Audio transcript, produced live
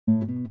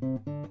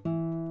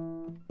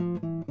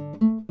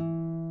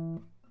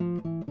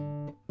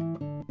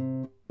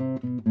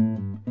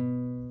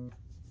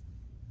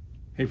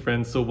Hey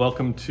friends, so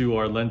welcome to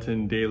our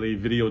Lenten daily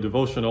video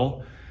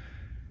devotional.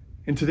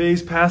 In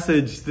today's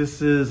passage,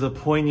 this is a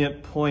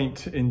poignant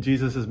point in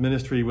Jesus'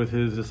 ministry with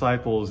his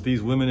disciples, these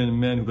women and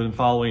men who've been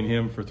following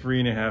him for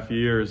 3.5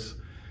 years.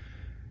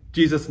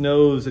 Jesus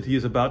knows that he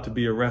is about to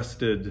be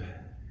arrested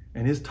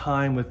and his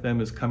time with them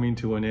is coming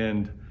to an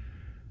end.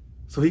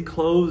 So he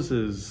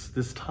closes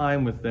this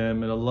time with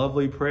them in a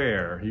lovely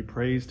prayer. He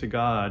prays to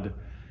God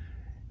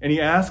and he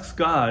asks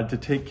God to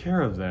take care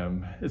of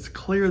them. It's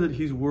clear that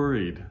he's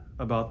worried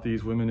about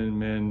these women and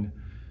men.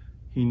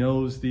 He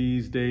knows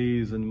these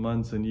days and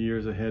months and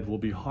years ahead will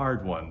be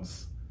hard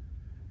ones.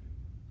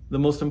 The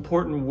most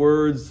important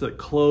words that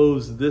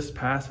close this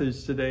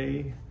passage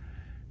today,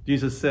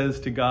 Jesus says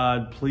to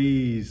God,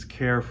 please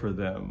care for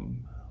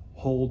them,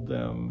 hold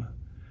them,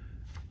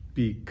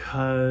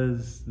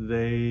 because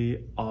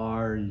they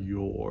are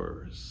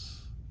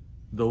yours.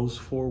 Those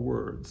 4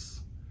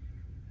 words,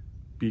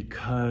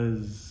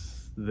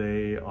 because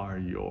they are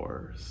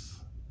yours.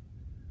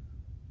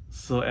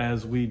 So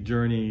as we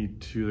journey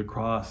to the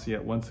cross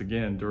yet once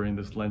again during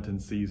this Lenten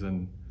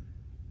season,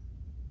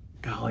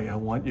 golly, I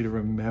want you to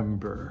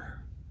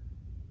remember,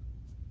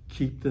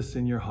 keep this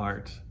in your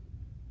heart,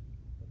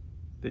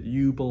 that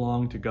you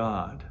belong to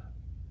God,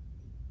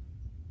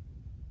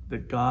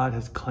 that God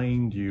has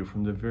claimed you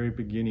from the very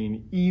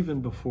beginning,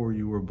 even before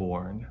you were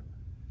born,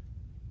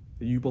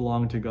 that you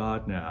belong to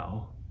God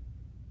now,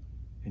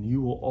 and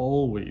you will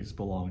always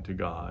belong to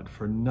God,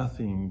 for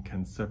nothing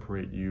can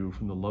separate you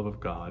from the love of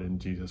God in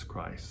Jesus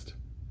Christ.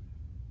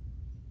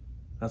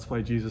 That's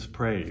why Jesus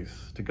prays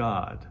to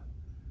God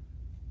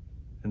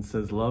and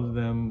says, love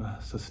them,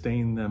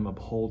 sustain them,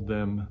 uphold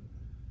them,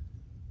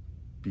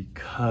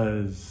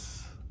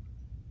 because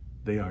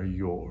they are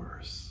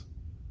yours,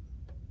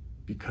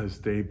 because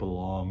they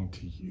belong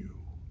to you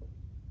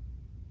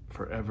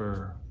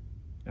forever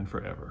and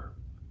forever.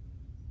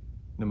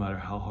 No matter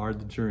how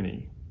hard the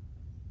journey,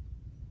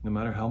 no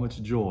matter how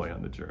much joy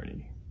on the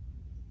journey,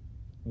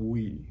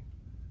 we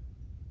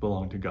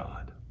belong to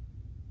God.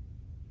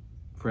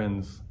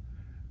 Friends,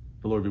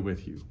 the Lord be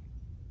with you.